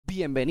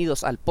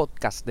Bienvenidos al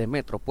podcast de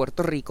Metro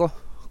Puerto Rico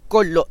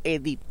con los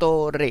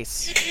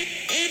editores.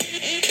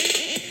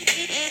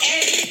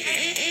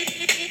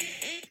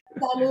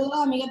 Saludos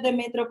amigos de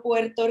Metro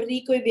Puerto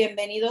Rico y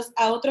bienvenidos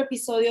a otro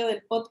episodio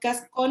del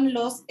podcast con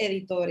los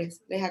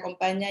editores. Les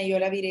acompaña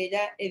Yola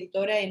Virella,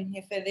 editora en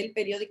jefe del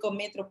periódico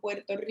Metro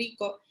Puerto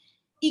Rico,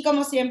 y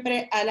como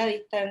siempre a la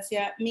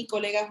distancia mi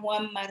colega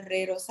Juan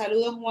Marrero.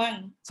 Saludos,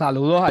 Juan.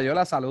 Saludos,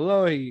 Ayola,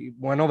 saludos y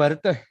bueno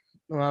verte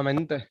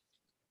nuevamente.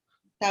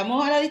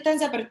 Estamos a la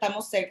distancia, pero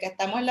estamos cerca.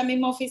 Estamos en la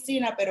misma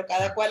oficina, pero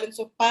cada cual en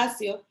su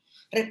espacio,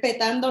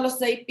 respetando los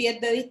 6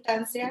 pies de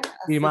distancia.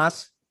 Y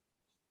más.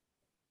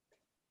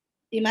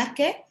 ¿Y más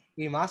qué?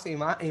 Más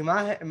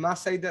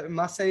 6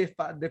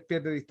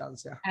 pies de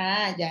distancia.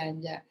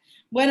 Ya.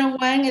 Bueno,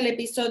 Juan, el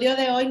episodio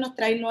de hoy nos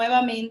trae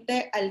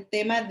nuevamente al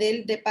tema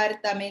del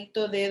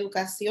Departamento de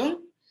Educación,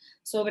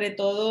 sobre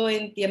todo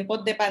en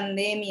tiempos de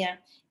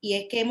pandemia. Y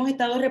es que hemos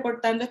estado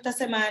reportando esta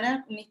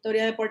semana una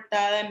historia de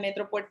portada en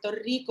Metro Puerto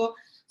Rico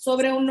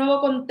sobre un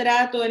nuevo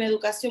contrato en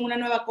educación, una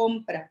nueva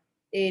compra,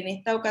 en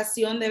esta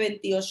ocasión de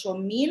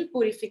 28,000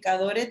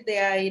 purificadores de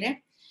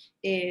aire,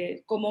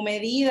 como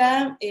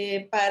medida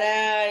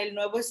para el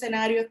nuevo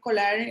escenario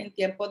escolar en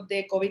tiempos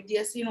de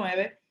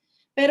COVID-19,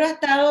 pero ha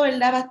estado,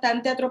 ¿verdad?,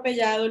 bastante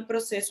atropellado el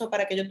proceso.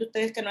 Para aquellos de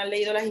ustedes que no han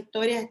leído las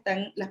historias,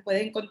 las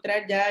pueden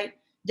encontrar, ya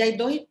hay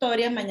 2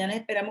 historias, mañana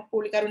esperamos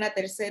publicar una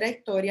tercera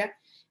historia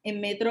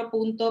en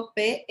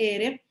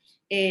metro.pr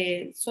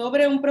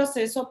sobre un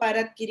proceso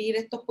para adquirir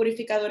estos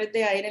purificadores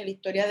de aire. En la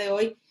historia de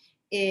hoy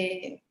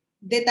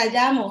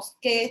detallamos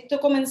que esto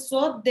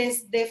comenzó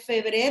desde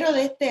febrero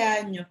de este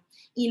año,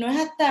 y no es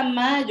hasta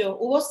mayo.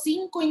 Hubo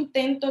 5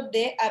 intentos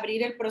de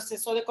abrir el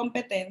proceso de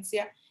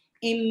competencia.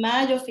 En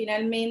mayo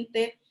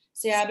finalmente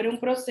se abre un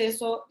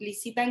proceso,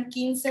 licitan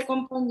 15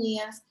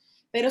 compañías,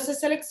 pero se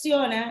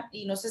selecciona,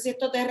 y no sé si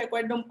esto te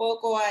recuerda un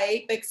poco a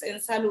Apex en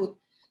salud,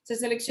 se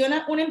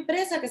selecciona una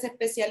empresa que se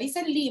especializa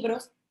en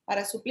libros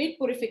para suplir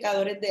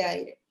purificadores de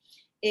aire.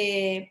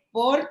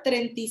 Por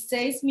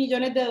 $36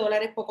 millones,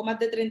 poco más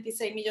de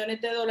 $36 millones,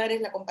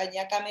 la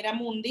compañía Cámara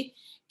Mundi,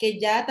 que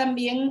ya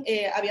también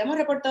habíamos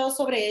reportado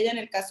sobre ella en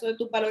el caso de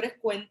Tus Valores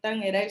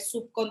Cuentan, era el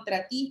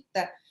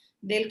subcontratista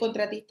del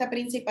contratista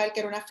principal, que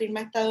era una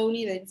firma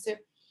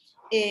estadounidense.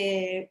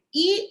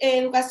 Y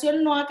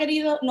Educación no ha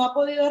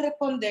podido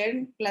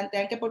responder.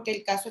 Plantean que porque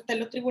el caso está en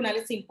los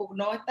tribunales, se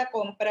impugnó esta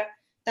compra,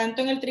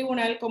 tanto en el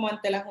tribunal como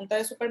ante la Junta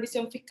de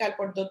Supervisión Fiscal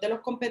por 2 de los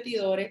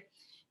competidores.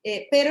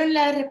 Pero en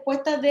las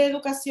respuestas de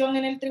Educación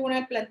en el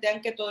tribunal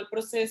plantean que todo el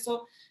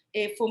proceso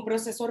fue un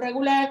proceso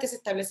regular, que se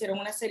establecieron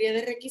una serie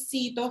de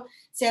requisitos,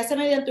 se hace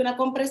mediante una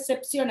compra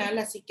excepcional,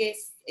 así que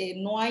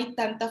no hay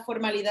tanta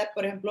formalidad,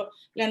 por ejemplo,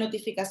 la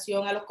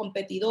notificación a los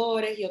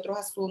competidores y otros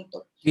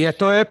asuntos. Y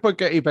esto es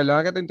porque, y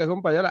perdona que te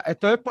interrumpa, Ayola,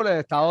 esto es por el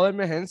estado de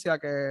emergencia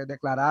que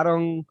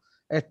declararon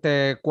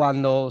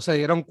cuando se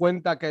dieron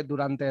cuenta que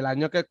durante el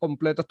año que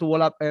completo estuvo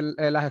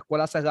las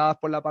escuelas cerradas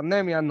por la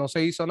pandemia, no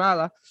se hizo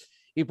nada.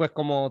 Y pues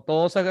como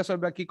todo se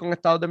resuelve aquí con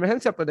estados de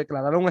emergencia, pues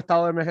declararon un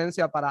estado de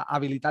emergencia para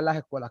habilitar las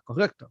escuelas,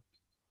 ¿correcto?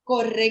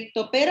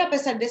 Correcto, pero a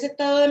pesar de ese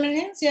estado de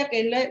emergencia, que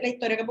es la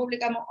historia que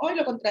publicamos hoy,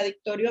 lo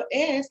contradictorio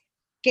es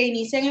que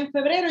inician en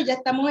febrero, ya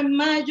estamos en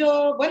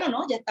mayo, bueno,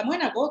 no, ya estamos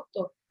en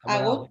agosto.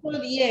 Agosto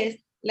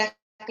 10, las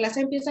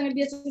clases empiezan el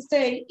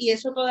 16 y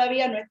eso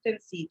todavía no está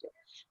en sitio.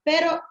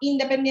 Pero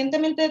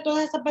independientemente de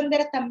todas esas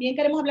banderas, también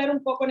queremos hablar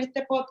un poco en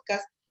este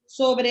podcast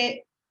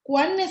sobre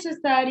cuán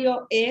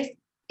necesario es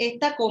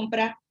esta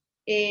compra,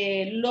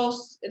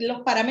 los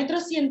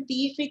parámetros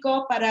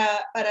científicos para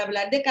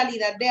hablar de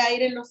calidad de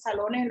aire en los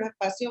salones, en los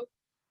espacios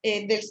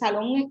del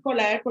salón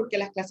escolar, porque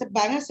las clases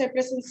van a ser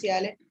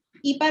presenciales,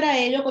 y para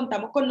ello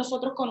contamos con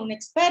nosotros con un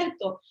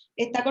experto.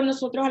 Está con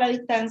nosotros a la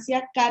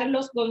distancia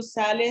Carlos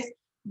González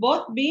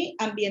Botby,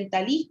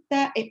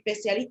 ambientalista,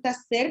 especialista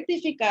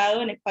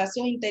certificado en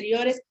espacios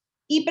interiores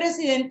y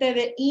presidente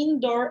de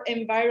Indoor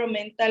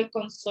Environmental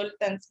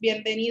Consultants.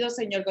 Bienvenido,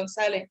 señor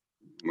González.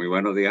 Muy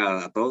buenos días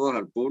a todos,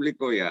 al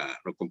público y a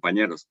los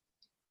compañeros.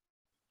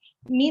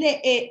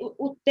 Mire,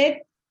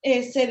 usted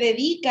se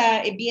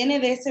dedica, viene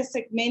de ese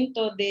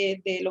segmento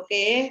de lo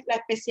que es la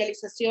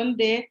especialización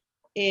de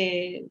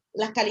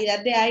la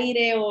calidad de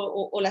aire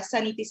o la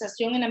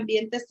sanitización en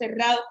ambientes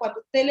cerrados.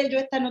 Cuando usted leyó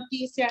esta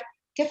noticia,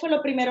 ¿qué fue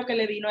lo primero que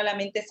le vino a la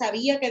mente?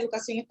 ¿Sabía que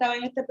Educación estaba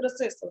en este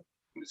proceso?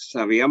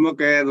 Sabíamos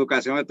que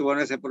Educación estuvo en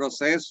ese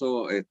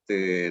proceso.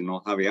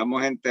 Nos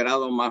habíamos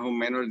enterado más o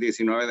menos el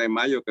 19 de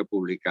mayo que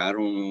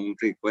publicaron un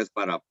request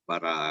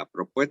para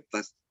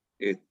propuestas.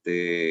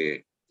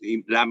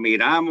 Y la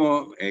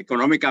miramos,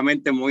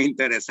 económicamente muy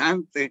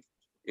interesante,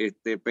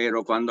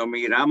 pero cuando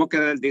miramos que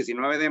del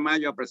 19 de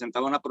mayo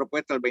presentaba una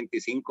propuesta el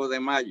 25 de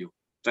mayo,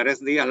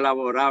 3 días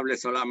laborables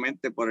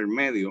solamente por el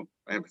medio,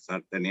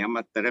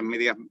 teníamos 3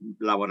 días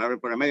laborables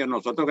por el medio.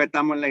 Nosotros que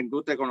estamos en la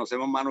industria,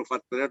 conocemos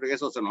manufactureros y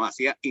eso se nos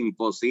hacía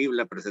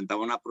imposible presentar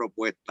una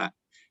propuesta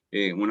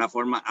en una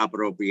forma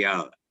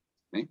apropiada.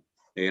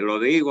 Lo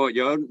digo,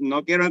 yo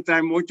no quiero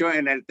entrar mucho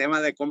en el tema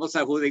de cómo se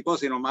adjudicó,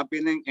 sino más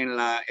bien en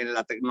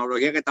la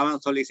tecnología que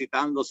estaban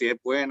solicitando, si es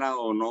buena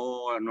o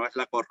no, no es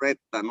la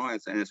correcta, ¿no?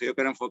 En eso yo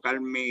quiero enfocar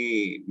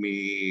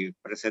mi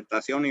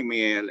presentación y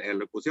mi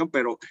ejecución,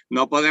 pero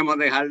no podemos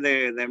dejar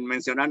de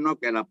mencionarnos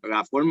que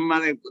la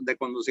forma de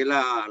conducir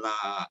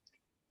la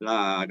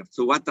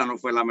subasta no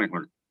fue la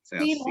mejor. O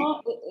sea, sí,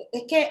 no,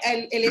 es que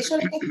el hecho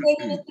de que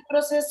estén en este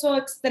proceso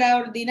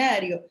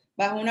extraordinario,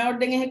 bajo una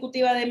orden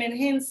ejecutiva de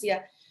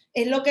emergencia,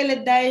 es lo que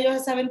les da a ellos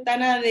esa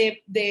ventana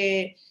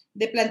de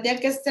plantear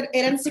que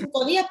eran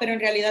 5 días, pero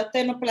en realidad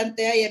usted nos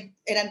plantea y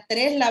eran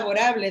 3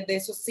 laborables de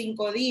esos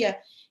 5 días.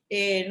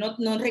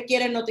 No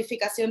requieren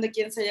notificación de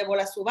quién se llevó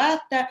la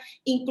subasta.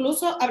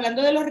 Incluso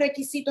hablando de los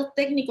requisitos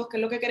técnicos, que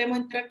es lo que queremos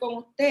entrar con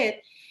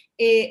usted,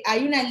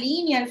 hay una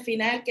línea al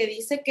final que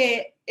dice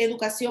que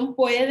educación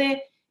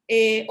puede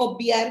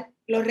obviar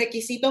los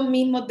requisitos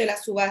mismos de la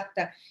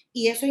subasta.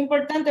 Y eso es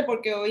importante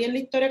porque hoy en la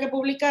historia que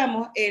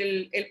publicamos,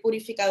 el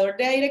purificador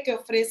de aire que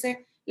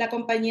ofrece la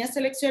compañía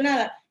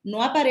seleccionada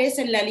no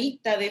aparece en la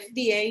lista de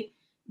FDA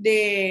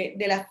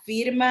de las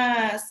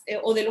firmas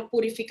o de los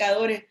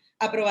purificadores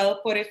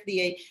aprobados por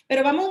FDA.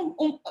 Pero vamos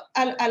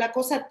a la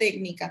cosa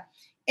técnica.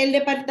 El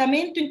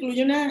departamento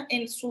incluye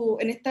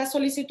en esta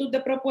solicitud de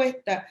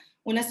propuesta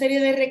una serie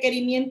de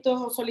requerimientos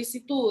o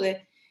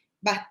solicitudes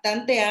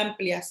bastante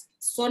amplias.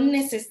 Son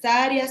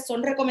necesarias,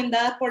 son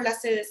recomendadas por la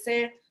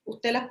CDC.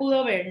 ¿Usted las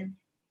pudo ver?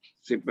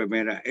 Sí, pues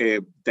mira,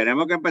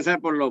 tenemos que empezar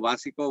por lo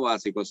básico.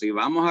 Si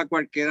vamos a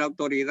cualquier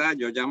autoridad,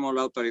 yo llamo a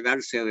la autoridad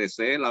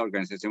CDC, la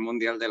Organización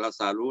Mundial de la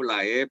Salud,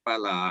 la EPA,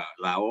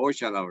 la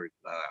OSHA, la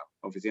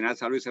Oficina de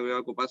Salud y Seguridad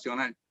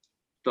Ocupacional.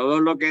 Todo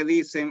lo que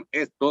dicen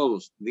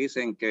todos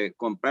dicen que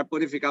comprar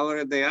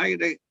purificadores de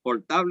aire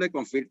portable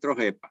con filtros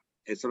HEPA.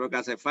 Eso es lo que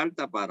hace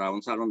falta para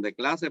un salón de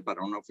clase,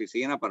 para una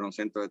oficina, para un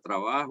centro de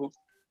trabajo.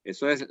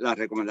 Eso es la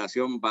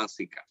recomendación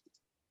básica.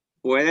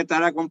 Puede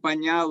estar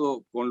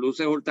acompañado con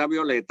luces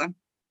ultravioleta,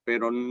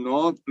 pero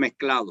no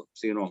mezclado,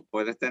 sino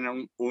puedes tener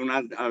un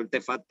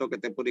artefacto que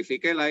te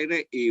purifique el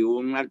aire y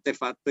un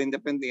artefacto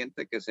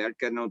independiente que sea el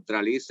que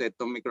neutralice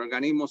estos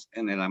microorganismos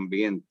en el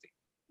ambiente.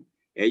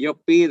 Ellos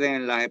piden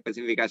en las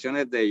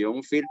especificaciones de ellos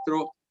un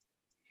filtro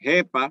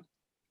HEPA,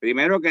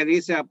 primero que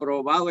dice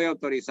aprobado y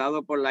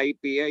autorizado por la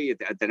EPA, y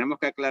tenemos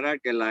que aclarar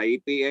que la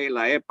EPA y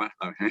la EPA,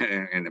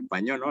 en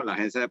español, ¿no? La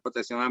Agencia de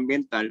Protección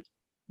Ambiental,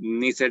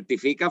 ni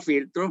certifica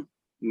filtros,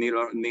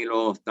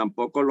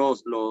 tampoco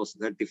los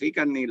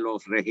certifican, ni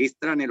los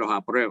registran, ni los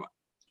aprueba.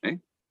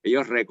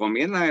 Ellos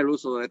recomiendan el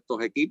uso de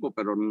estos equipos,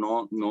 pero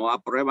no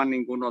aprueban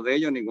ninguno de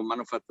ellos, ningún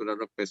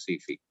manufacturero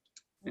específico.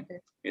 Okay.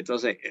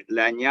 Entonces,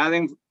 le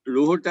añaden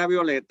luz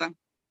ultravioleta,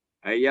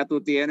 ahí ya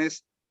tú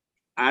tienes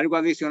algo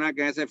adicional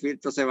que en ese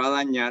filtro se va a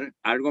dañar,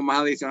 algo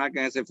más adicional que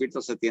en ese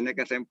filtro se tiene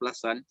que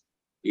reemplazar.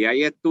 Y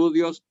hay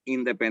estudios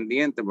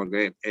independientes,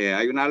 porque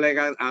hay un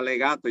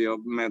alegato, yo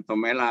me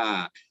tomé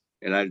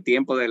el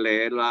tiempo de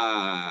leer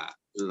la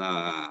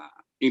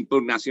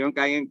impugnación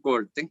que hay en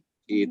corte,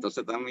 y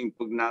entonces están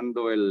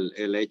impugnando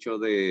el hecho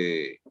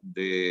de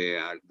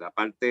la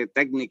parte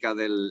técnica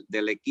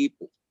del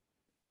equipo.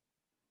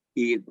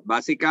 Y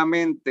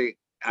básicamente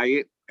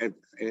hay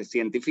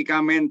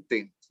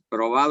científicamente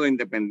probado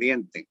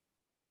independiente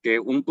que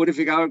un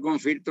purificador con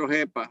filtro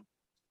HEPA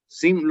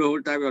sin luz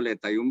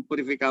ultravioleta y un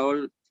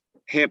purificador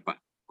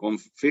HEPA con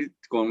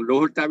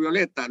luz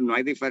ultravioleta, no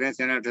hay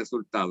diferencia en el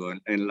resultado,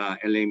 en la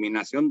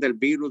eliminación del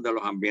virus de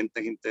los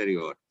ambientes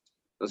interiores.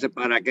 Entonces,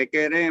 ¿para qué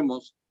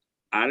queremos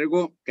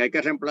algo que hay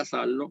que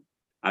reemplazarlo,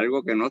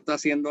 algo que no está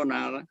haciendo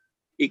nada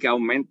y que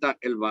aumenta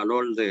el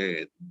valor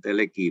del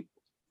equipo?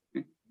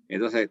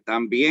 Entonces,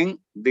 también,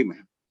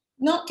 dime.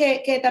 No,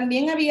 que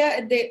también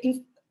había,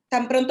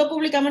 tan pronto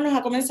publicamos, nos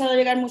ha comenzado a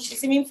llegar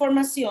muchísima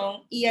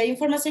información, y hay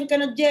información que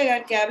nos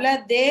llega que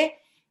habla de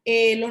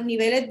los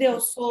niveles de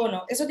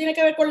ozono. ¿Eso tiene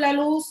que ver con la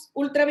luz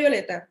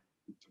ultravioleta?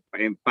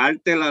 En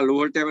parte la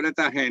luz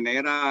ultravioleta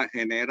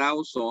genera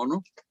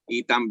ozono,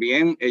 y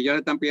también ellos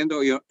están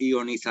pidiendo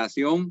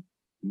ionización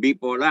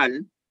bipolar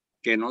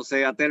que no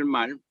sea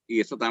termal,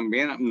 y eso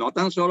también, no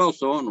tan solo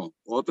ozono,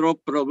 otros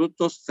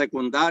productos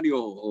secundarios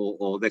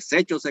o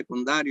desechos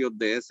secundarios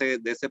de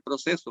ese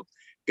proceso,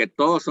 que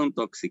todos son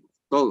tóxicos,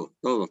 todos.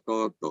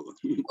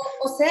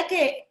 O sea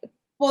que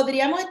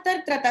podríamos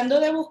estar tratando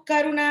de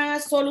buscar una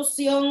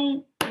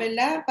solución,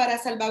 ¿verdad?, para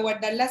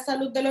salvaguardar la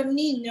salud de los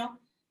niños,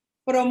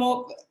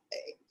 provocando...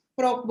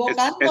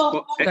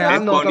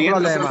 creando otro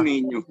problema.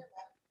 Niños.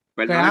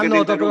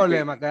 Creando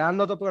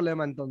otro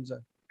problema entonces.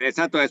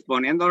 Exacto,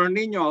 exponiendo a los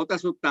niños a otra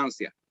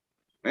sustancia.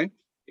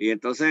 Y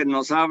entonces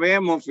no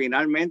sabemos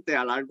finalmente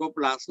a largo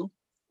plazo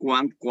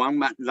cuán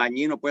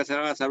dañino puede ser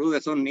a la salud de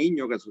esos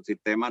niños, que su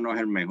sistema no es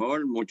el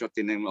mejor. Muchos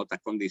tienen otras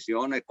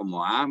condiciones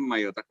como asma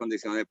y otras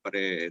condiciones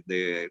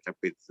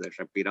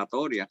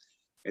respiratorias.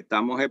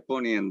 Estamos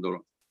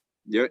exponiéndolo.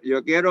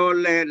 Yo quiero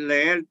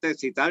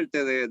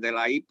citarte de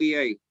la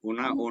EPA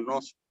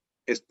unos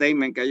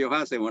statements que ellos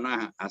hacen,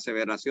 unas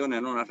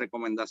aseveraciones, unas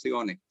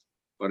recomendaciones.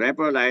 Por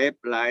ejemplo,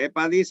 la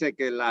EPA dice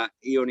que la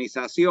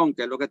ionización,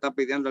 que es lo que está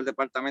pidiendo el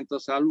Departamento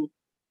de Salud,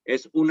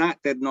 es una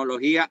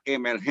tecnología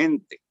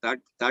emergente.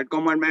 Tal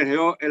como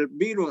emergió el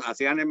virus,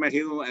 así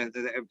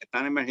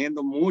están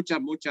emergiendo muchas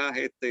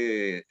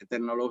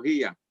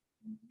tecnologías,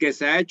 que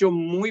se ha hecho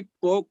muy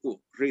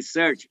poco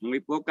research,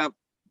 muy pocas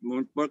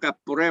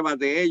pruebas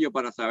de ello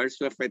para saber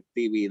su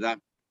efectividad,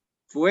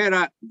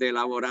 fuera de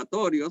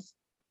laboratorios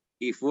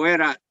y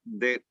fuera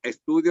de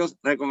estudios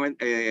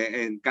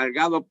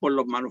encargados por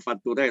los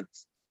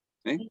manufactureros.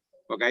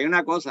 Porque hay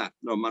una cosa,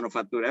 los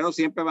manufactureros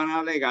siempre van a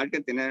alegar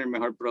que tienen el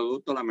mejor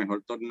producto, la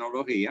mejor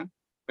tecnología,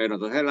 pero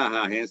entonces las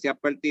agencias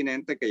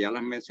pertinentes, que ya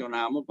las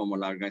mencionamos, como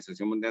la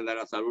Organización Mundial de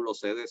la Salud, los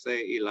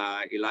CDC y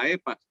la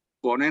EPA,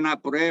 ponen a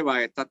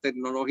prueba estas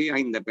tecnologías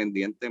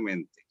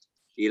independientemente.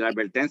 Y la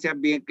advertencia es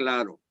bien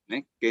claro,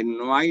 que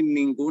no hay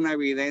ninguna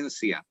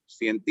evidencia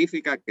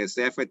científica que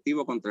sea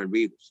efectivo contra el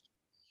virus,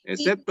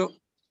 excepto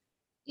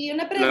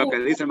lo que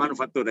dice el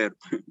manufacturero.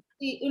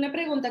 Y una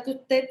pregunta que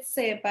usted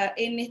sepa,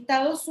 en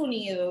Estados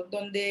Unidos,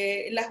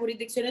 donde las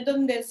jurisdicciones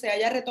donde se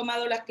haya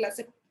retomado las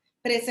clases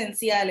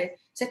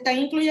presenciales, ¿se están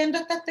incluyendo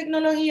estas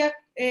tecnologías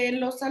en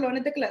los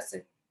salones de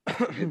clase?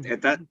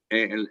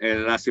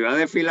 La ciudad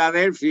de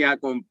Filadelfia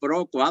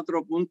compró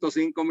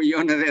 $4.5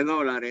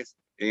 millones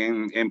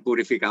en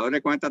purificadores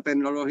con esta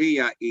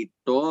tecnología, y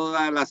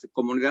toda la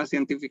comunidad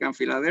científica en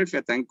Filadelfia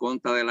está en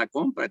contra de la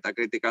compra, está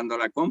criticando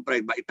la compra,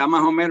 y está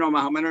más o menos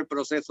el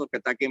proceso que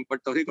está aquí en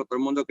Puerto Rico, todo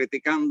el mundo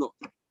criticando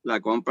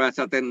la compra de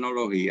esa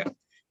tecnología.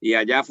 Y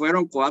allá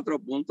fueron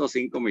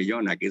 4.5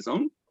 millones, aquí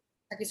son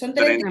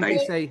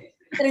 36.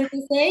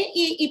 36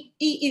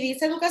 y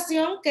dice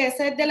Educación que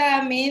esa es de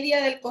la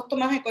media del costo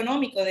más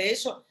económico. De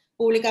hecho,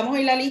 publicamos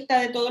ahí la lista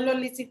de todos los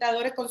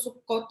licitadores con sus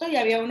costos y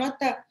había uno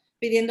hasta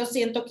pidiendo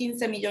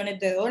 $115 millones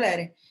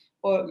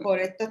por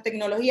estas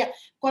tecnologías.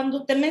 Cuando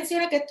usted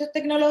menciona que esto es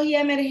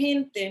tecnología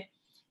emergente,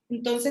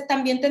 entonces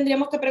también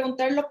tendríamos que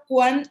preguntarnos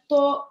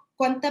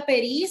cuánta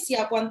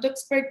pericia, cuánto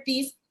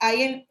expertise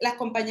hay en las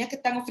compañías que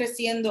están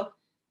ofreciendo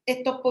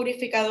estos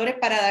purificadores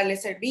para darle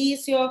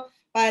servicio,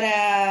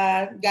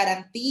 para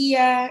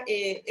garantía.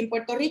 En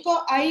Puerto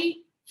Rico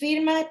hay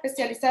firmas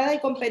especializadas y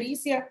con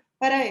pericia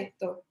para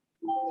esto.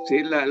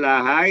 Sí,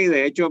 las hay.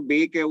 De hecho,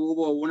 vi que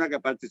hubo una que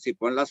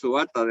participó en la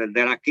subasta.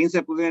 De las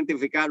 15 pude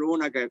identificar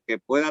una que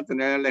pueda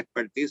tener el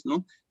expertise,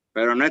 ¿no?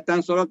 Pero no es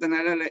tan solo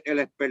tener el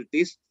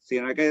expertise,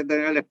 sino hay que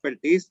tener el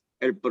expertise,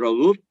 el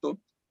producto,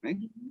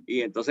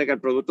 y entonces que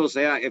el producto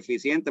sea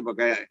eficiente,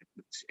 porque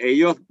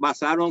ellos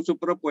basaron su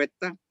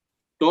propuesta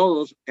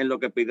todos en lo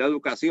que pidió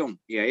Educación,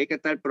 y ahí que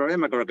está el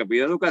problema, que lo que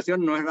pidió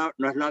Educación no es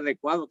lo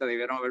adecuado que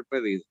debieron haber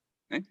pedido.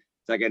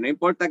 O sea, que no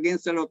importa quién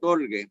se lo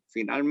otorgue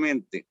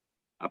finalmente,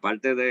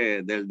 aparte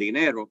del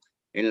dinero,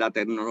 en la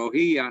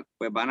tecnología,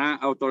 pues van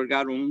a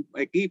otorgar un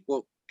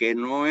equipo que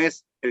no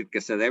es el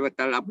que se debe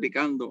estar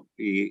aplicando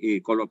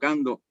y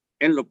colocando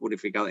en los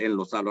purificados, en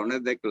los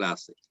salones de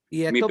clase.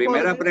 Mi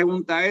primera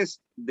pregunta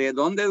es, ¿de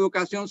dónde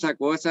Educación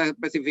sacó esas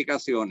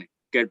especificaciones?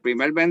 Que el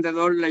primer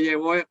vendedor le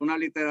llevó una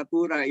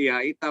literatura y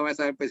ahí estaba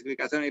esas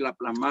especificaciones y la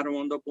plasmaron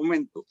en un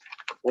documento,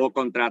 o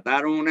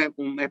contrataron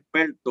un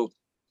experto,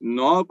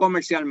 no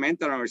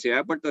comercialmente. La Universidad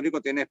de Puerto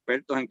Rico tiene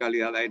expertos en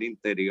calidad de aire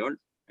interior.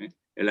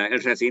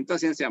 El recinto de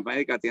ciencias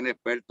médicas tiene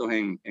expertos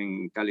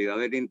en calidad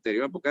del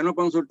interior. ¿Por qué no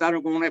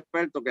consultaron con un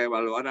experto que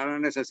evaluara la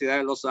necesidad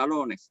de los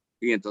salones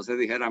y entonces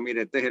dijera,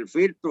 mire, este es el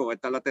filtro,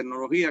 esta es la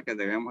tecnología que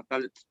debemos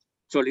estar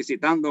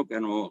solicitando que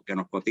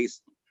nos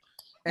cotice?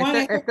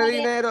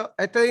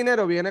 Este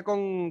dinero viene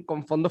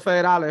con fondos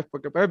federales,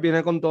 porque pues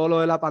viene con todo lo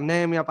de la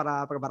pandemia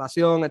para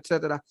preparación,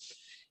 etcétera.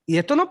 Y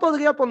esto no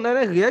podría poner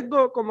en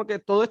riesgo como que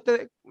todo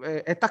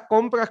estas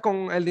compras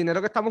con el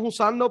dinero que estamos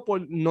usando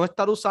por no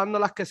estar usando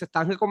las que se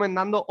están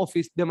recomendando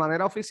de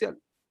manera oficial.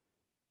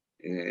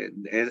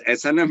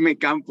 Ese no es mi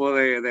campo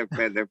de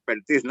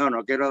expertise.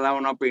 No quiero dar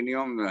una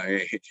opinión.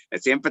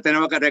 Siempre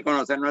tenemos que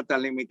reconocer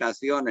nuestras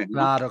limitaciones,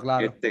 ¿no?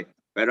 Claro.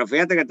 Pero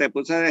fíjate que te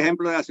puse el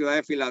ejemplo de la ciudad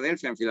de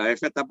Filadelfia. En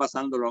Filadelfia está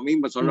pasando lo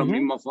mismo, son los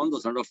mismos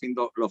fondos, son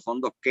los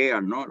fondos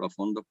CARE, ¿no? Los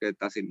fondos que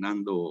está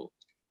asignando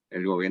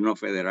el gobierno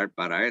federal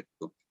para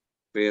esto.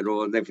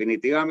 Pero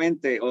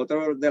definitivamente,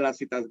 otra de las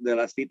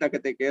citas que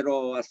te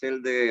quiero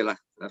hacer de las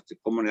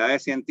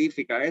comunidades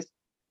científicas es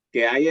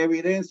que hay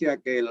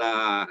evidencia que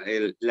la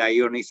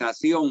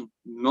ionización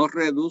no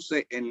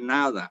reduce en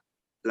nada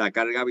la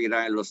carga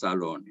viral en los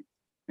salones.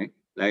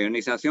 La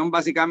ionización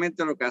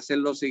básicamente lo que hace es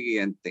lo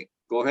siguiente: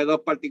 coge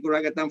dos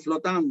partículas que están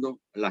flotando,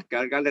 las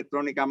cargas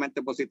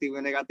electrónicamente positivo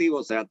y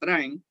negativo se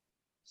atraen,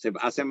 se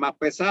hacen más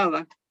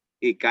pesadas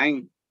y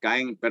caen.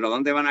 ¿Pero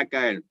dónde van a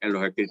caer? En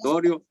los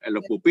escritorios, en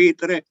los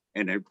pupitres,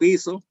 en el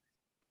piso.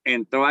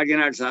 Entró alguien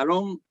al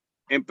salón,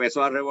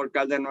 empezó a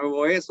revolcar de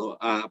nuevo eso,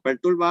 a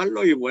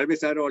perturbarlo, y vuelve y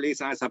se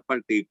aerolizan esas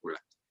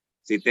partículas.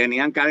 Si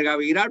tenían carga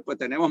viral, pues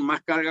tenemos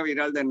más carga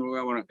viral de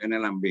nuevo en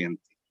el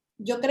ambiente.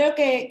 Yo creo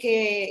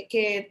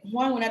que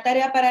Juan, una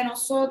tarea para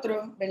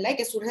nosotros, ¿verdad? Y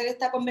que surge de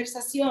esta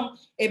conversación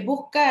es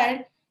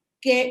buscar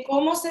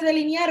 ¿cómo se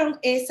delinearon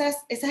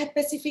esas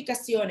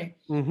especificaciones?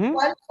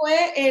 ¿Cuál fue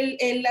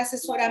el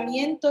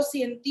asesoramiento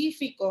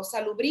científico,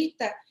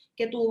 salubrista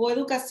que tuvo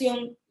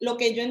educación? Lo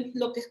que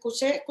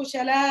escuché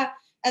a la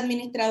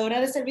administradora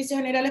de servicios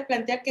generales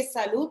plantear que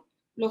Salud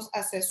los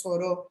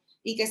asesoró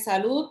y que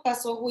Salud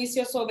pasó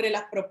juicio sobre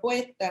las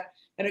propuestas,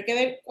 pero hay que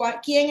ver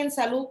quién en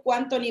Salud,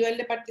 cuánto nivel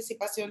de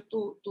participación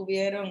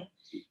tuvieron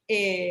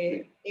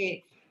en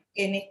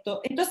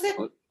esto. Entonces,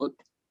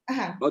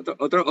 ajá.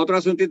 Otro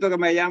asuntito que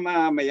me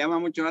llama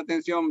mucho la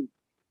atención,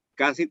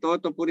 casi todos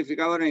estos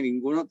purificadores,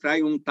 ninguno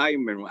trae un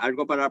timer,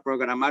 algo para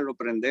programarlo,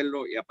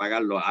 prenderlo y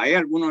apagarlo. Hay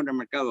algunos en el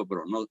mercado,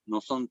 pero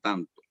no son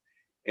tantos.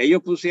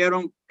 Ellos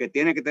pusieron que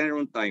tiene que tener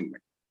un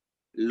timer.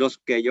 Los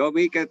que yo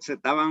vi que se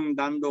estaban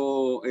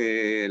dando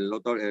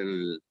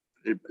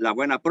la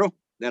buena pro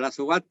de la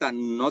subasta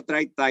no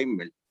trae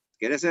timer.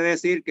 Quiere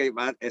decir que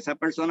esa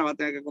persona va a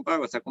tener que comprar,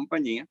 o esa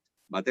compañía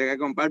va a tener que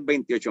comprar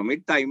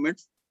 28,000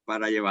 timers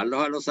para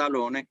llevarlos a los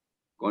salones,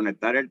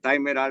 conectar el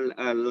timer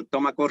al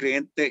toma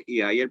corriente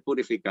y ahí el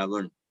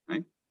purificador.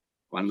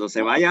 Cuando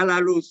se vaya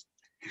la luz,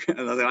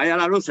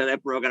 se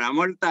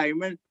desprogramó el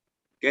timer.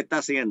 ¿Qué está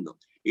haciendo?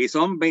 Y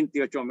son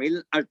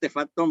 28,000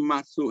 artefactos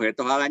más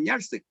sujetos a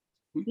dañarse.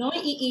 No,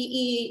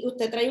 y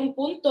usted trae un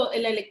punto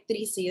en la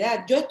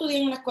electricidad. Yo estudié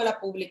en una escuela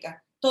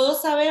pública.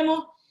 Todos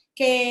sabemos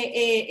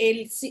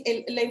que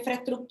la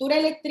infraestructura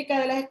eléctrica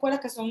de las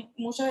escuelas, que son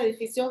muchos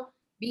edificios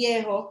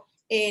viejos,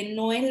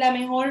 no es la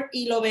mejor,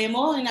 y lo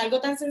vemos en algo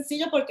tan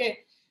sencillo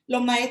porque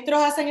los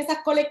maestros hacen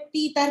esas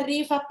colectitas,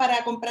 rifas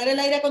para comprar el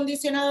aire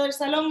acondicionado del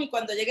salón, y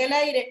cuando llega el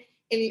aire,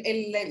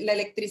 la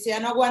electricidad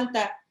no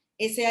aguanta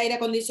ese aire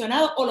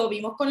acondicionado, o lo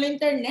vimos con la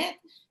internet.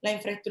 La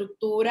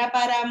infraestructura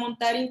para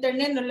montar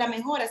internet no es la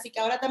mejor, así que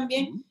ahora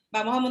también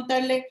vamos a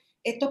montarle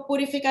estos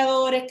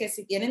purificadores que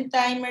si tienen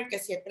timer, que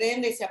si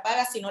prende y se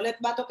apaga, si no les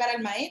va a tocar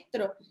al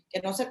maestro,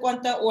 que no sé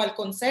cuánto, o al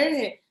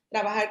conserje,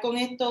 trabajar con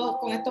estos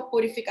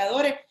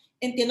purificadores.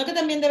 Entiendo que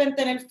también deben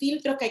tener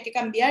filtros que hay que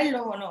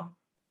cambiarlos, ¿o no?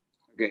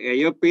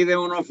 Ellos piden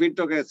unos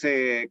filtros que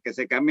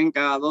se cambien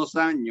cada 2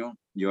 años.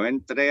 Yo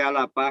entré a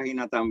la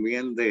página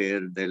también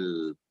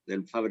del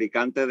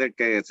fabricante del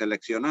que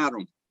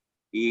seleccionaron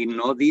y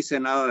no dice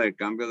nada del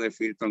cambio de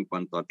filtro en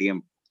cuanto a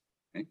tiempo.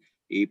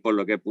 Y por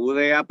lo que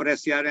pude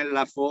apreciar en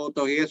las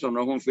fotos y eso,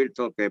 no es un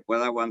filtro que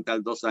pueda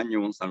aguantar 2 años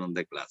en un salón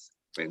de clase.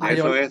 Pues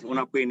eso es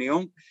una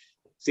opinión.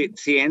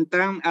 Si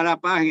entran a la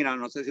página,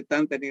 no sé si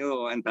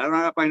entraron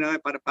a la página de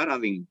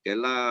Paradigm, que es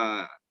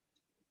la...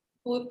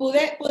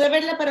 Pude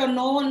verla, pero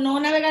no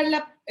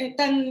navegarla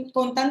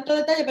con tanto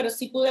detalle, pero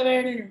sí pude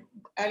ver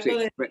algo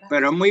de...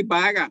 Pero es muy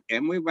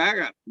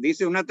vaga.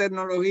 Dice una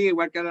tecnología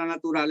igual que la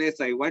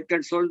naturaleza, igual que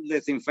el sol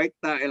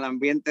desinfecta el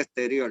ambiente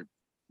exterior.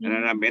 En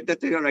el ambiente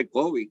exterior hay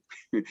COVID.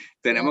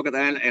 Tenemos que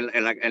tener,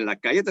 en la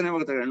calle tenemos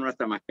que tener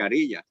nuestra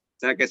mascarilla. O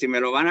sea que si me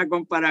lo van a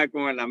comparar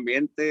con el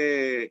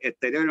ambiente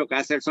exterior, lo que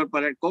hace el sol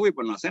para el COVID,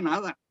 pues no hace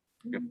nada.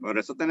 Por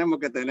eso tenemos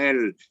que tener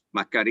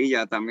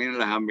mascarilla también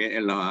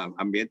en los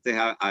ambientes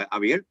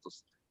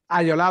abiertos.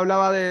 Yo le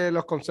hablaba de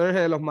los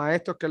conserjes, de los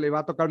maestros que le iba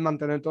a tocar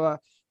mantener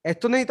toda.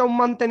 ¿Esto necesita un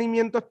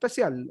mantenimiento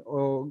especial?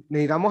 ¿O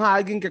necesitamos a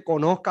alguien que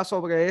conozca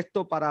sobre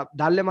esto para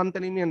darle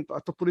mantenimiento a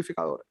estos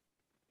purificadores?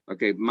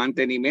 Ok,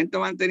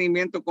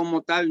 mantenimiento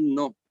como tal,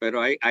 no,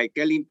 pero hay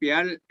que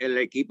limpiar el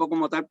equipo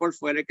como tal por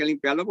fuera, hay que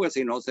limpiarlo porque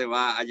si no se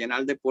va a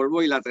llenar de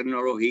polvo y la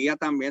tecnología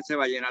también se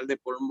va a llenar de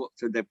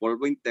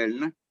polvo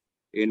interna.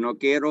 Y no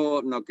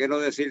quiero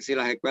decir si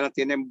las escuelas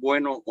tienen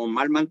bueno o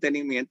mal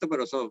mantenimiento,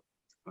 pero eso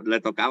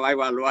le tocaba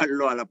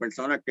evaluarlo a la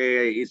persona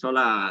que hizo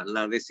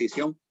la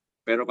decisión.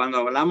 Pero cuando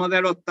hablamos de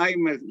los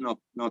timers,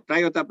 nos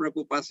trae otra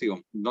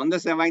preocupación. ¿Dónde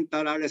se va a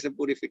instalar ese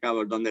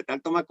purificador? ¿Dónde está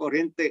el toma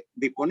corriente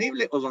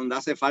disponible o donde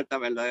hace falta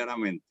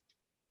verdaderamente?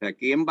 O sea,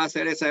 ¿quién va a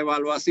hacer esa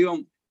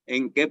evaluación?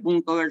 ¿En qué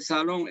punto del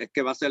salón es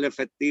que va a ser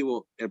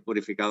efectivo el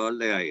purificador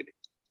de aire?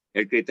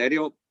 El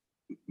criterio,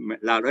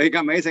 la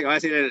lógica me dice que va a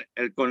decir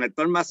el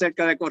conector más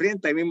cerca de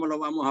corriente, ahí mismo lo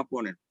vamos a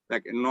poner. O sea,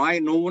 que no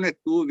hubo un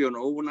estudio,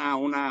 no hubo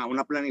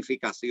una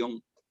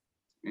planificación.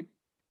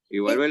 Y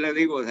vuelvo y le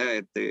digo, o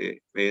sea,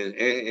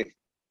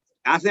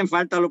 hacen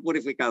falta los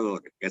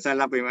purificadores, que esa es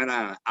la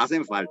primera,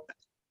 hacen falta,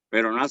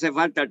 pero no hace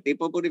falta el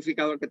tipo de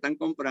purificador que están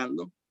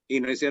comprando y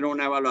no hicieron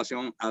una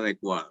evaluación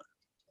adecuada.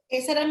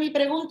 Esa era mi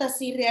pregunta,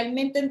 si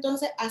realmente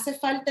entonces hace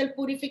falta el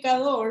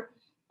purificador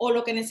o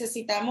lo que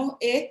necesitamos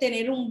es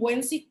tener un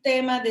buen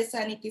sistema de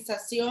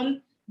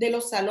sanitización de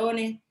los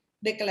salones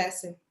de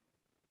clase.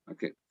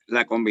 Okay.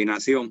 La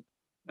combinación,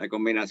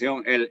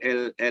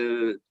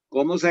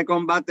 cómo se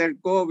combate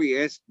el COVID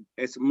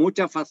es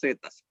muchas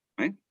facetas.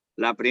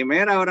 La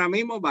primera ahora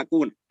mismo,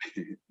 vacuna.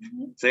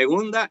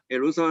 Segunda,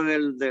 el uso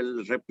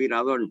del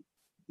respirador,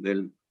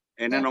 del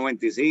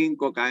N95,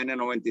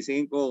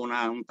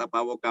 KN95, un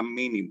tapabocas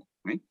mínimo.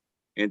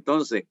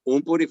 Entonces,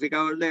 un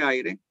purificador de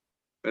aire,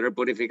 pero el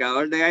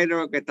purificador de aire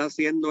lo que está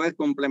haciendo es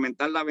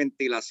complementar la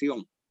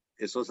ventilación.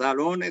 Esos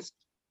salones,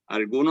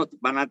 algunos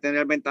van a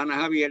tener ventanas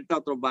abiertas,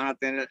 otros van a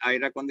tener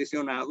aire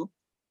acondicionado.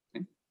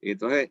 Y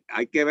entonces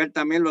hay que ver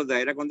también los de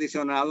aire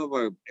acondicionado,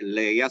 porque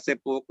leí hace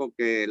poco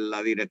que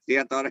la directriz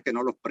hasta ahora es que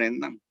no los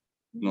prendan.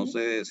 No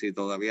sé si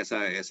todavía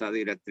esa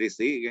directriz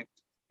sigue.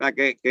 O sea,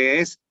 que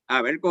es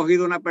haber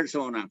cogido una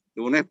persona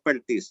de una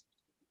expertise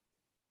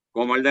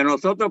como el de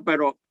nosotros,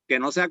 pero que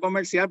no sea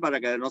comercial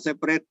para que no se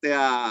preste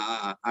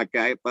a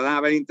que puedan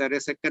haber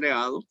intereses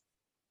creados,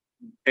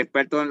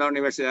 expertos en la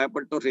Universidad de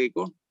Puerto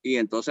Rico, y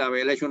entonces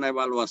haber hecho una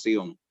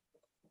evaluación.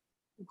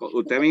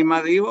 Usted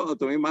misma dijo, o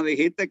tú misma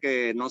dijiste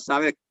que no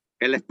sabe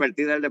el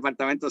expertise del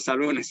Departamento de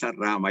Salud en esa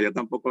rama. Yo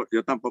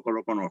tampoco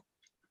lo conozco.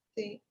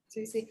 Sí.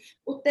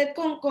 Usted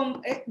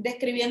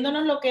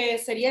describiéndonos lo que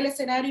sería el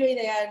escenario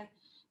ideal,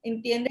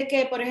 entiende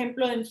que, por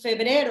ejemplo, en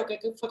febrero, que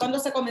fue cuando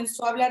se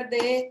comenzó a hablar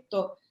de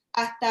esto,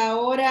 hasta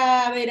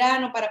ahora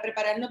verano, para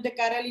prepararnos de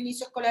cara al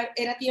inicio escolar,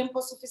 ¿era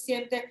tiempo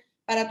suficiente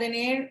para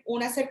tener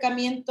un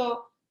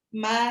acercamiento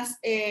más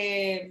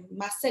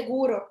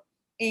seguro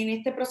en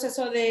este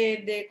proceso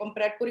de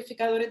comprar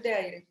purificadores de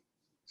aire?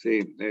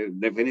 Sí,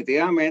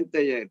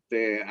 definitivamente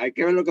hay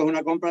que ver lo que es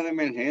una compra de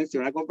emergencia.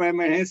 Una compra de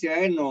emergencia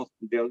es,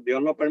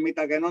 Dios no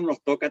permita que no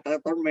nos toque esta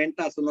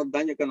tormenta, hace unos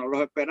daños que no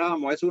los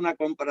esperábamos. Es una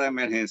compra de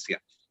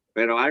emergencia.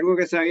 Pero algo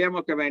que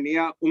sabíamos que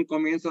venía un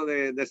comienzo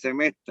de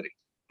semestre,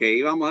 que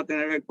íbamos a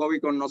tener el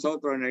COVID con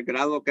nosotros en el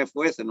grado que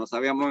fuese. No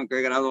sabíamos en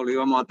qué grado lo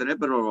íbamos a tener,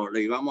 pero lo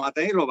íbamos a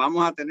tener y lo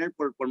vamos a tener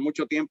por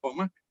mucho tiempo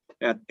más.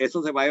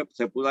 Eso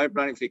se pudo haber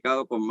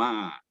planificado con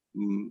más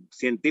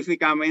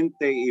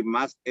científicamente y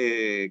más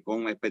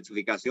con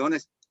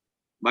especificaciones,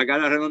 valga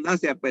la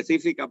redundancia,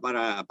 específica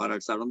para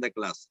el salón de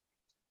clase.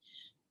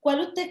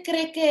 ¿Cuál usted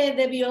cree que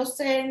debió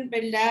ser,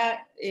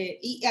 verdad,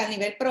 y a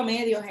nivel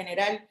promedio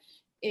general?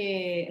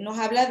 Nos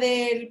habla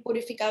del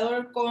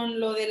purificador con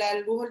lo de la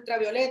luz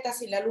ultravioleta,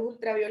 sin la luz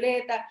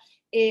ultravioleta.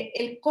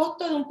 El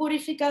costo de un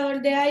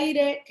purificador de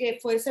aire que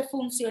fuese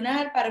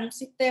funcional para un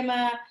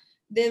sistema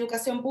de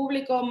educación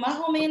público, más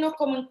o menos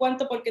como en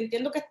cuanto, porque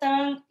entiendo que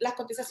estaban las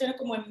cotizaciones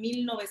como en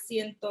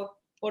 1,900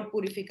 por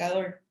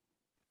purificador.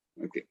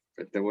 Okay.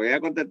 Te voy a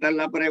contestar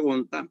la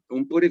pregunta.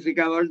 Un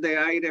purificador de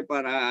aire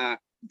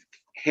para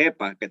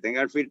HEPA, que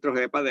tenga el filtro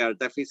HEPA de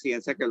alta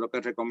eficiencia, que es lo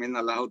que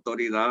recomiendan las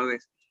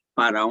autoridades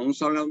para un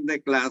salón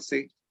de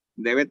clase,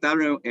 debe estar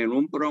en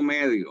un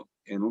promedio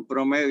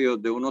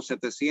de unos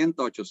 $700,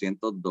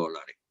 $800.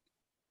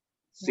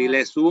 Si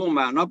le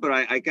suma, no, pero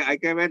hay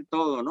que ver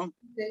todo, ¿no?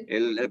 Sí.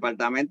 El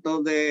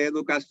Departamento de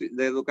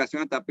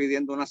Educación está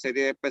pidiendo una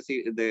serie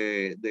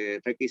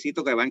de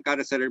requisitos que va a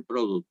encarecer el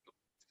producto.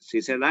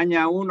 Si se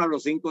daña uno a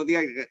los 5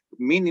 días,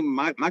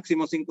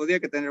 máximo 5 días,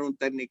 hay que tener un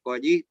técnico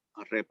allí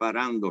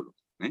reparándolo.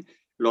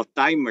 Los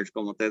timers,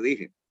 como te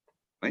dije,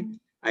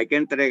 hay que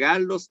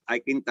entregarlos,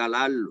 hay que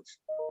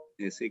instalarlos.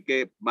 Así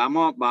que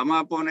vamos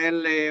a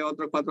ponerle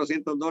otros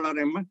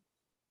 $400 más,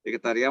 que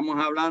estaríamos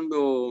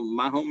hablando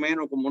más o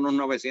menos como unos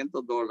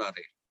 $900.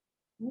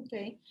 Ok,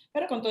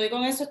 pero con todo y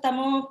con eso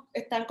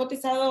están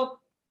cotizados,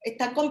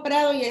 están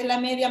comprados y es la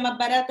media más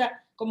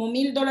barata, como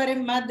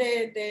 $1,000 más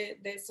de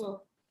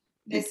eso.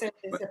 De ese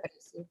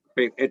precio.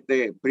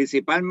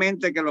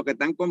 Principalmente que lo que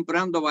están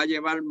comprando va a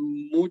llevar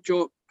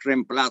mucho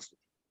reemplazo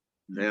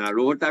de la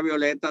luz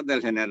ultravioleta,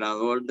 del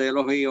generador de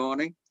los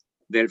iones,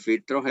 del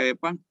filtro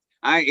HEPA.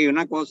 Y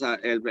una cosa,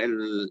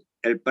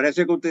 el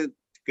precio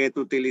que te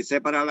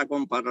utilicé para la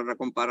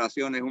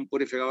comparación es un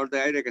purificador de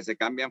aire que se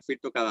cambia en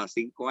filtro cada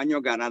 5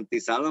 años,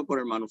 garantizado por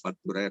el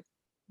manufacturero.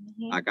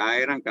 Acá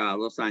eran cada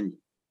 2 años.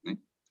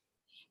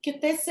 Que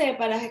usted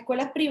sepa, las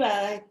escuelas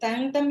privadas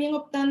están también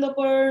optando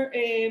por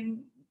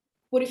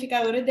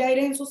purificadores de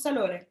aire en sus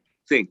salones.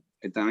 Sí,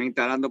 están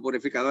instalando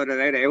purificadores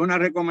de aire. Es una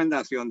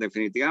recomendación,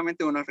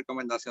 definitivamente una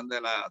recomendación de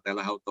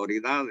las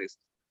autoridades.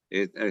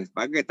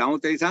 Para que están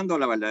utilizando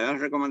la verdadera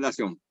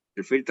recomendación,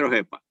 el filtro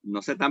HEPA.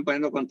 No se están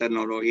poniendo con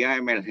tecnologías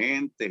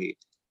emergentes.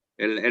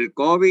 El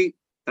COVID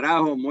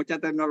trajo mucha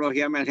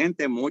tecnología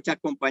emergente, muchas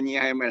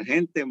compañías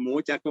emergentes,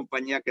 muchas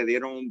compañías que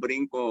dieron un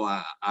brinco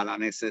a la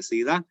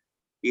necesidad.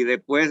 Y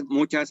después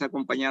muchas de esas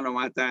compañías no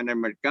van a estar en el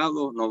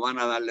mercado, no van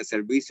a darle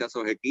servicio a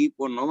esos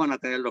equipos, no van a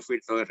tener los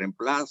filtros de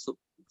reemplazo.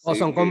 O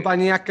son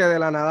compañías que de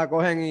la nada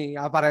cogen y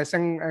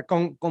aparecen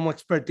como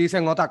expertise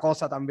en otra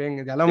cosa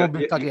también. Ya lo hemos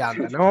visto aquí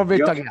antes.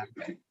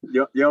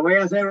 Yo voy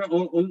a hacer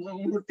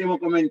un último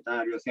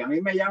comentario. Si a mí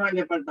me llama el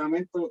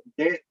Departamento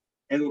de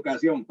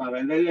Educación para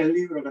venderles el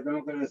libro, ¿qué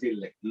tengo que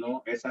decirles?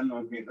 No, esa no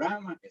es mi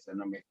rama, esa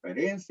no es mi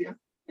experiencia.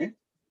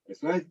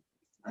 Eso es.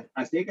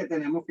 Así que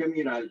tenemos que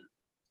mirarlo.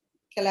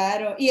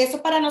 Claro, y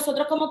eso para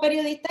nosotros como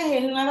periodistas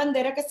es una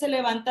bandera que se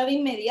levanta de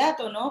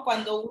inmediato, ¿no?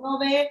 Cuando uno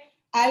ve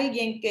a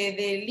alguien que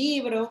de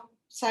libros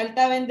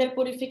salta a vender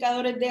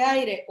purificadores de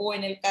aire, o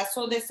en el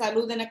caso de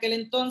salud en aquel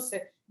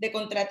entonces, de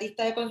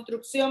contratista de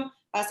construcción,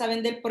 pasa a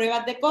vender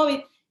pruebas de COVID,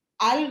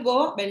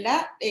 algo,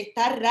 ¿verdad?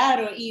 Está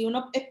raro, y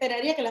uno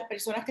esperaría que las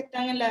personas que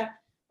están en la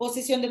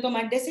posición de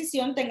tomar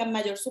decisión tengan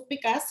mayor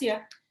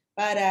suspicacia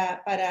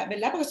para,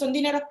 ¿verdad? Porque son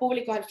dineros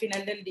públicos al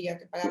final del día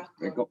que pagamos.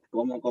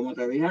 Como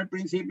te dije al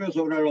principio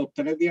sobre los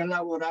 3 días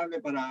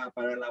laborables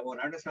para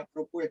elaborar esa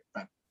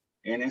propuesta,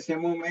 En ese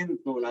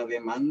momento, la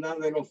demanda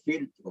de los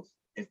filtros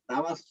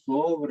estaba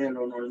sobre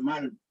lo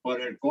normal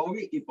por el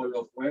COVID y por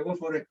los fuegos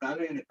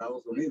forestales en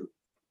Estados Unidos.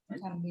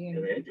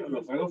 También. De hecho,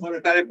 los fuegos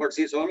forestales por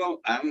sí solos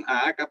han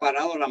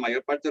acaparado la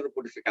mayor parte de los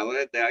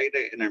purificadores de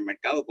aire en el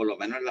mercado, por lo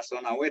menos en la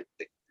zona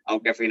oeste,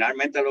 aunque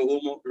finalmente el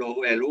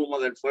humo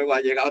del fuego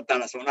ha llegado hasta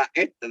la zona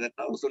este de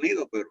Estados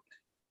Unidos, pero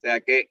o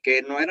sea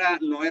que no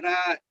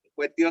era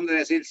cuestión de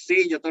decir,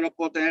 sí, yo te lo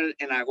puedo tener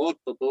en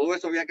agosto, todo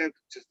eso había que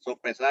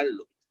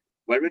sopesarlo.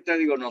 Vuelvo y te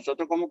digo,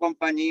 nosotros como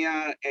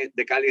compañía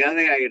de calidad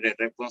de aire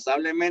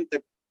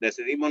responsablemente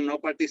decidimos no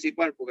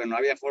participar porque no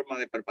había forma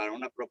de preparar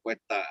una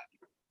propuesta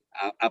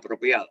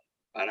apropiada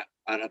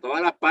para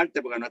todas las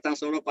partes, porque no es tan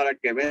solo para el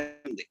que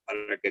vende,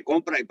 para el que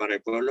compra y para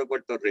el pueblo de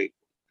Puerto Rico.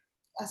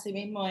 Así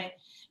mismo es.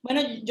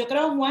 Bueno, yo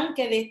creo, Juan,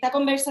 que de esta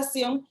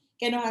conversación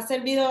que nos ha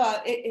servido,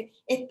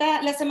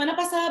 la semana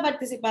pasada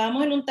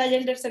participábamos en un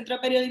taller del Centro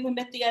de Periodismo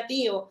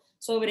Investigativo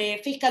sobre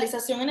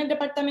fiscalización en el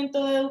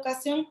Departamento de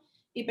Educación,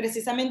 y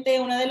precisamente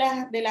una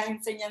de las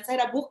enseñanzas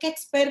era busque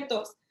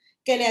expertos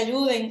que le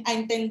ayuden a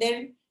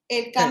entender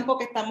el campo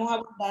que estamos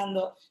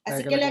abordando.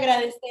 Así que le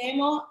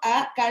agradecemos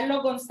a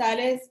Carlos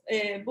González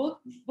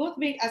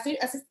Boothby,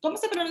 ¿cómo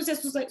se pronuncia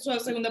su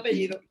segundo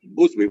apellido?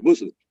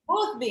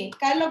 Boothby,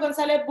 Carlos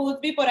González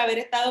Boothby, por haber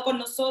estado con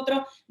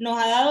nosotros. Nos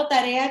ha dado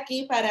tarea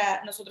aquí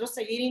para nosotros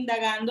seguir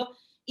indagando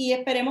y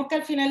esperemos que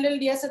al final del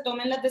día se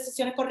tomen las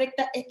decisiones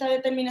correctas. Esta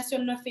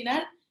determinación no es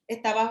final,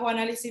 está bajo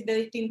análisis de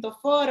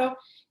distintos foros,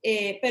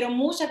 pero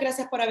muchas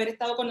gracias por haber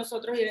estado con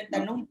nosotros y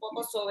orientarnos un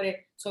poco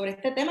sobre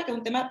este tema, que es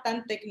un tema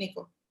tan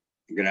técnico.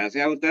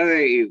 Gracias a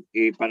ustedes,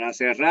 y para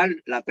cerrar,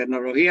 la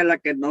tecnología es la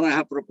que no es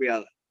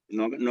apropiada.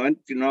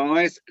 No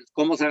es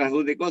cómo se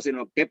adjudicó,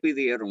 sino qué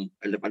pidieron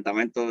el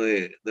Departamento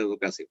de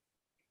Educación.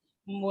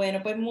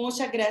 Bueno, pues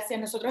muchas gracias.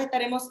 Nosotros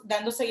estaremos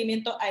dando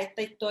seguimiento a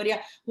esta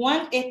historia.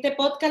 Juan, este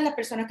podcast, las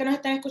personas que nos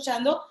están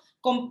escuchando,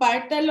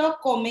 compártelo,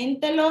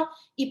 coméntelo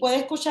y puede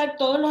escuchar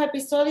todos los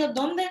episodios.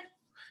 ¿Dónde?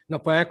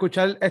 Nos pueden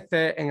escuchar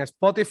en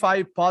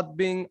Spotify,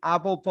 Podbean,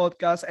 Apple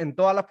Podcasts, en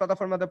todas las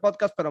plataformas de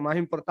podcast, pero más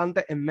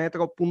importante en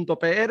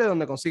metro.pr,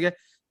 donde consigue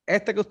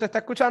este que usted está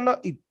escuchando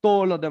y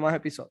todos los demás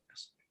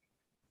episodios.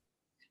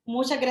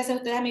 Muchas gracias a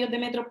ustedes, amigos de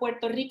Metro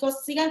Puerto Rico.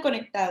 Sigan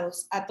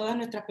conectados a todas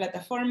nuestras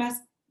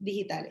plataformas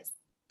digitales.